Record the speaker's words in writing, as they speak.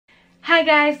Hi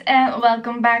guys, and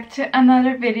welcome back to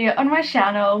another video on my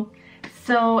channel.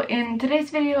 So in today's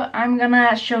video I'm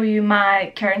gonna show you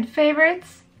my current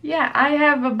favorites. Yeah, I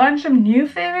have a bunch of new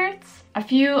favorites. A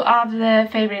few of the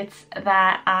favorites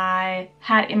that I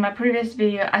had in my previous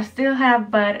video I still have,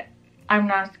 but I'm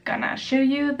not gonna show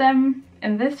you them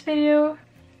in this video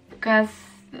because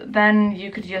then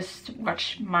you could just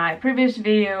watch my previous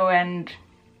video and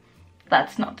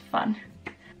that's not fun.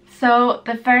 So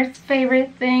the first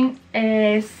favorite thing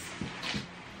is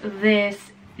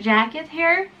this jacket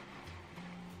here,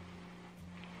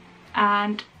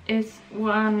 and it's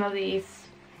one of these,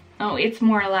 oh, it's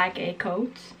more like a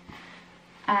coat,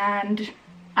 and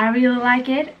I really like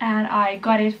it, and I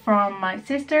got it from my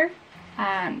sister,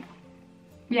 and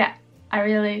yeah, I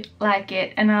really like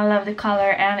it, and I love the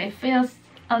color, and it feels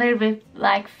a little bit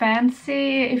like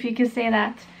fancy, if you could say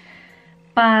that,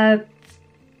 but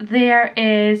there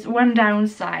is one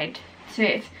downside to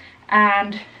it,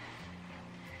 and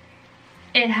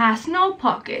it has no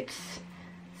pockets,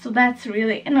 so that's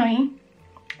really annoying.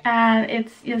 And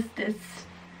it's just this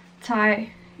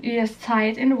tie, you just tie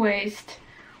it in the waist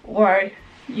or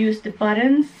use the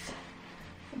buttons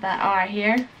that are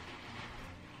here.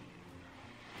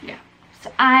 Yeah,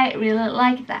 so I really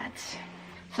like that.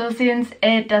 So since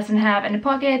it doesn't have any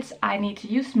pockets, I need to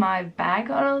use my bag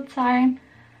all the time.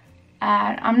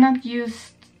 And I'm not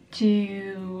used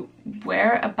to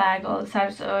wear a bag all the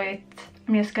time, so I'm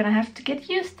just gonna have to get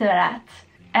used to that.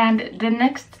 And the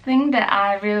next thing that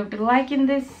I really been liking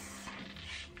this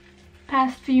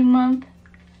past few months,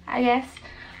 I guess,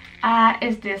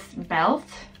 is this belt.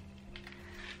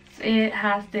 So it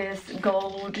has this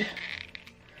gold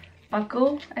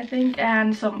buckle, I think,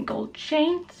 and some gold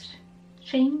chains.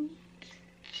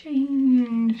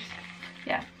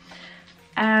 Yeah,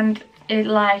 and it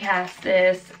like has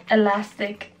this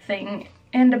elastic thing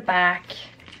in the back,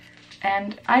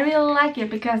 and I really like it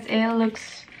because it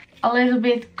looks a little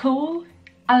bit cool,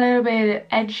 a little bit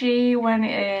edgy when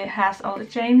it has all the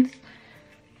chains.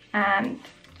 And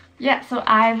yeah, so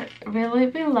I've really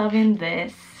been loving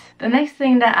this. The next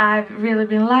thing that I've really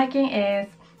been liking is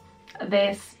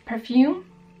this perfume.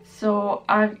 So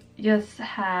I just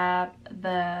have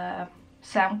the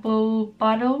sample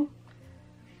bottle.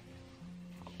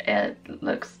 It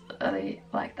looks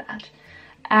like that,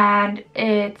 and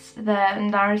it's the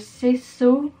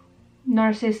Narciso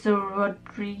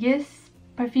Rodriguez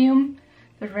perfume,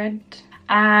 the red,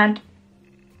 and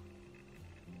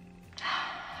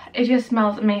it just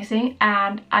smells amazing.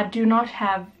 And I do not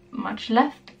have much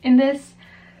left in this,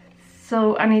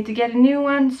 so I need to get a new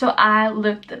one. So I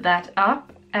looked that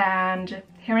up, and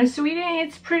here in Sweden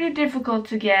it's pretty difficult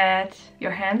to get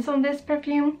your hands on this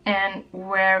perfume, and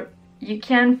where you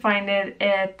can find it,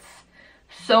 it's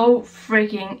so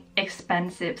freaking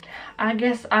expensive. I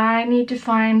guess I need to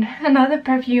find another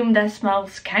perfume that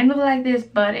smells kind of like this,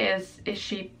 but is a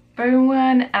cheaper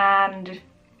one and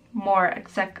more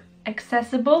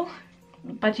accessible.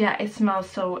 But yeah, it smells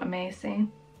so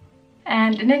amazing.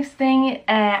 And the next thing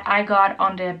I got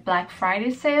on the Black Friday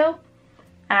sale,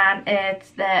 and it's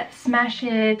the Smash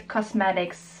It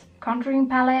Cosmetics contouring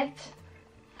palette.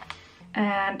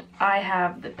 And I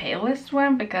have the palest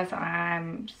one because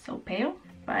I'm so pale,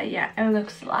 but yeah, it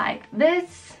looks like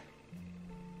this,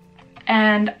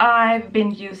 and I've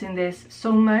been using this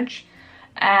so much.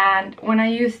 And when I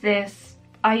use this,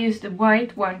 I use the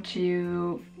white one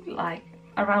to like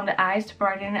around the eyes to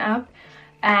brighten it up,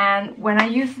 and when I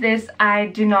use this I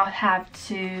do not have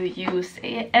to use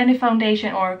any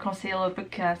foundation or concealer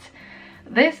because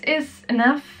this is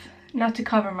enough not to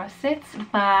cover my sits,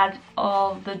 but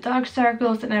all the dark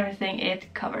circles and everything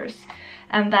it covers,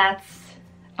 and that's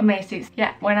amazing.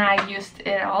 Yeah, when I used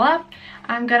it all up,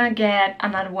 I'm gonna get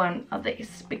another one of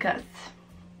these because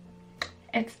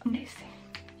it's amazing.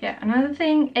 Yeah, another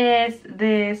thing is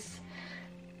this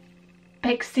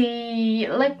Pixie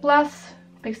lip gloss,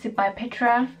 Pixie by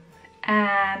Petra,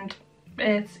 and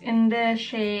it's in the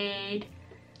shade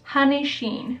Honey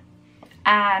Sheen,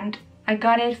 and I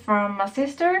got it from my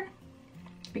sister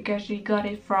because she got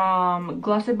it from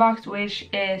Glossy Box, which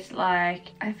is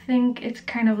like, I think it's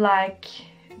kind of like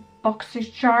Boxy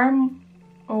Charm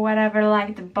or whatever,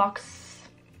 like the box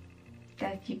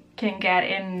that you can get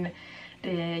in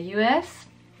the US.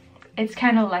 It's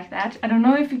kind of like that. I don't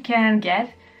know if you can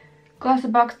get Glossy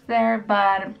Box there,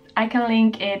 but I can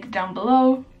link it down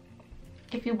below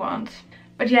if you want.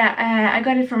 But yeah, I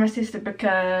got it from my sister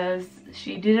because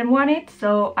she didn't want it,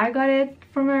 so I got it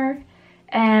from her.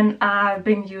 And I've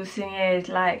been using it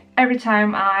like every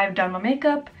time I've done my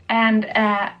makeup, and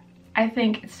I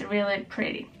think it's really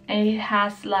pretty. And it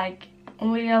has like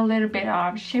only a little bit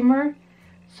of shimmer,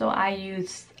 so I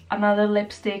use another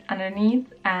lipstick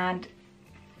underneath. And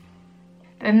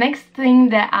the next thing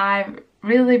that I've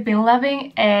really been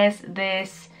loving is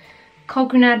this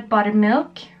coconut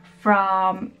buttermilk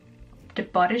from the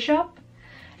Body Shop,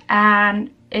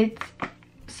 and it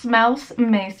smells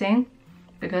amazing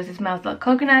because it smells like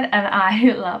coconut, and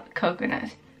I love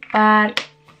coconut. But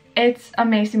it's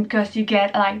amazing because you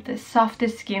get like the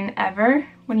softest skin ever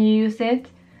when you use it.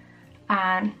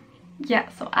 And yeah,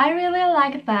 so I really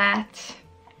like that.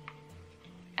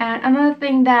 And another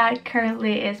thing that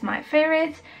currently is my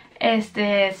favorite is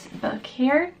this book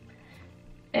here.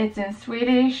 It's in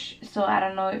Swedish, so I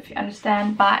don't know if you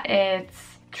understand, but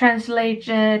it's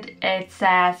translated. It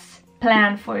says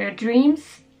plan for your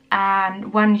dreams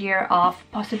and 1 year of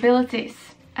possibilities.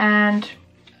 And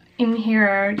in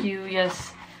here you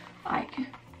just like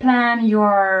plan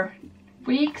your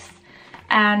weeks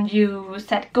and you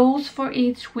set goals for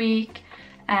each week,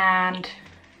 and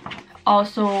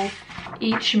also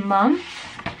each month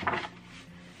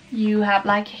you have,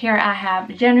 like here I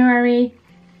have January,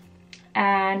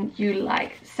 and you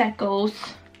like set goals.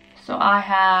 So I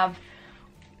have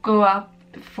go up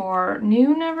for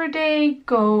noon every day,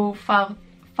 go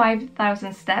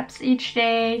 5,000 steps each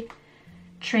day,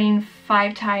 train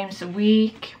 5 times a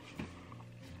week,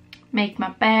 make my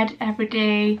bed every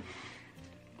day,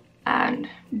 and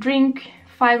drink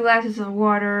 5 glasses of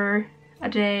water a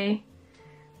day,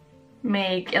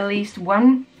 make at least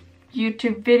 1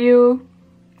 YouTube video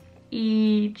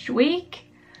each week,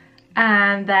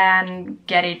 and then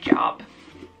get a job.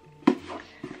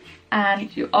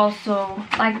 And you also,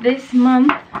 like this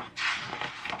month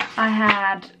I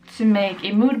had to make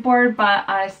a mood board, but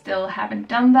I still haven't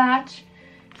done that.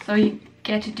 So you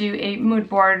get to do a mood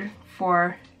board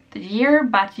for the year,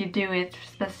 but you do it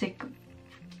specific.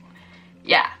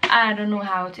 Yeah, I don't know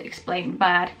how to explain,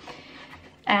 but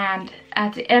and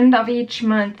at the end of each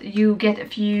month you get a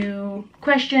few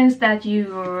questions that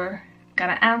you're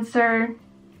gonna answer,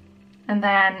 and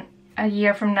then a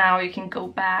year from now you can go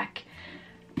back,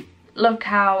 look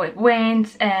how it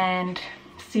went, and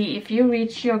see if you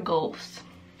reach your goals.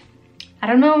 I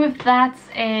don't know if that's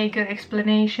a good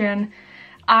explanation.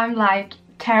 I'm like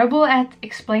terrible at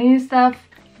explaining stuff.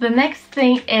 The next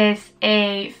thing is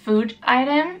a food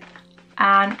item,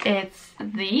 and it's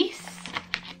these.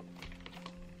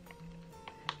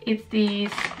 It's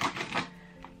these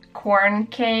corn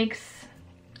cakes,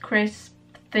 crisp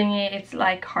thingy. It's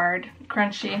like hard,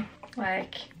 crunchy,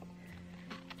 like,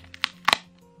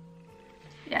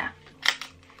 yeah.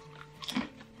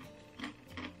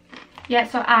 Yeah,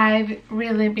 so I've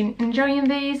really been enjoying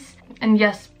these, and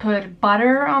just put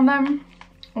butter on them.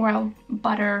 Well,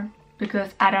 butter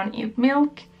because I don't eat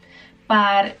milk,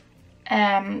 but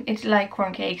it's like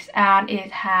corn cakes, and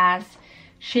it has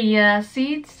chia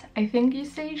seeds. I think you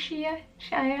say chia?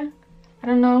 I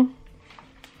don't know.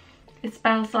 It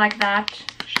spells like that,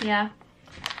 chia.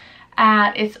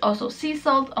 And it's also sea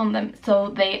salt on them, so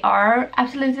they are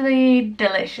absolutely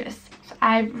delicious. So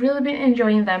I've really been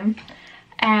enjoying them.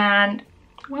 And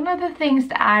one of the things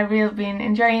that I've really been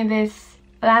enjoying this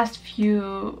last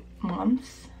few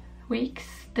months, weeks,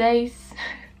 days,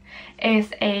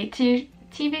 is a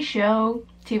TV show,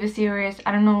 TV series,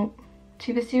 I don't know,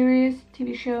 TV series,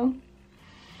 TV show.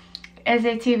 It's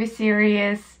a TV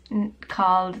series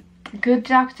called Good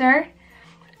Doctor.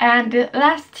 And the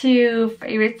last 2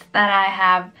 favorites that I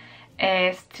have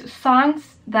is 2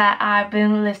 songs that I've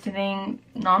been listening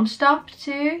non-stop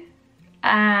to,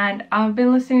 and I've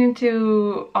been listening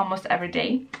to almost every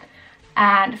day.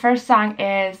 And the first song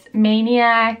is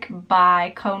Maniac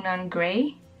by Conan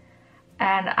Gray,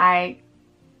 and I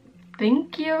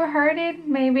think you heard it,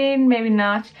 maybe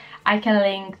not. I can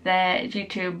link the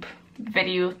YouTube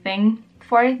video thing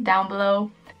for it down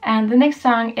below. And the next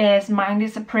song is Mind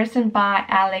is a Prison by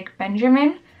Alec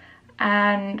Benjamin,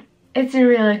 and it's a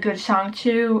really good song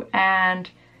too, and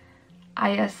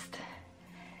I just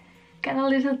get a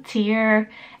little tear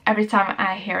every time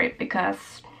I hear it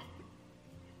because,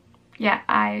 yeah,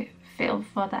 I feel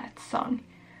for that song.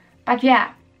 But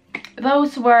yeah,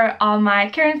 those were all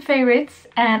my current favorites,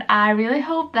 and I really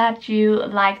hope that you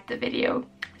liked the video.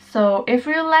 So if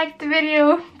you liked the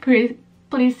video,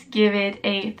 please give it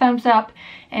a thumbs up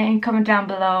and comment down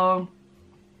below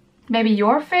maybe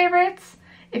your favorites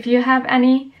if you have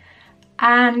any,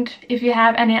 and if you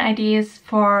have any ideas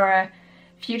for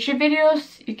future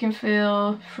videos you can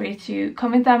feel free to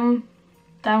comment them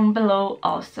down below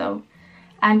also.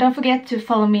 And don't forget to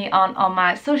follow me on all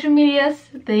my social medias,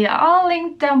 they are all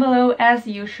linked down below as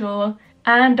usual.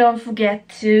 And don't forget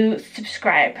to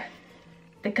subscribe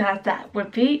because that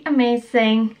would be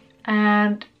amazing.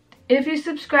 And If you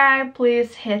subscribe,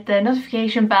 please hit the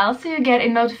notification bell so you get a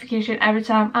notification every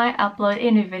time I upload a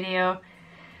new video.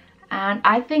 And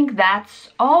I think that's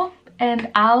all, and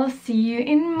I'll see you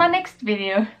in my next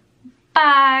video.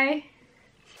 Bye!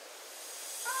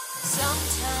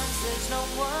 Sometimes there's no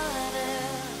one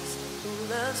else who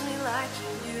loves me like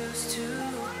you used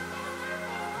to.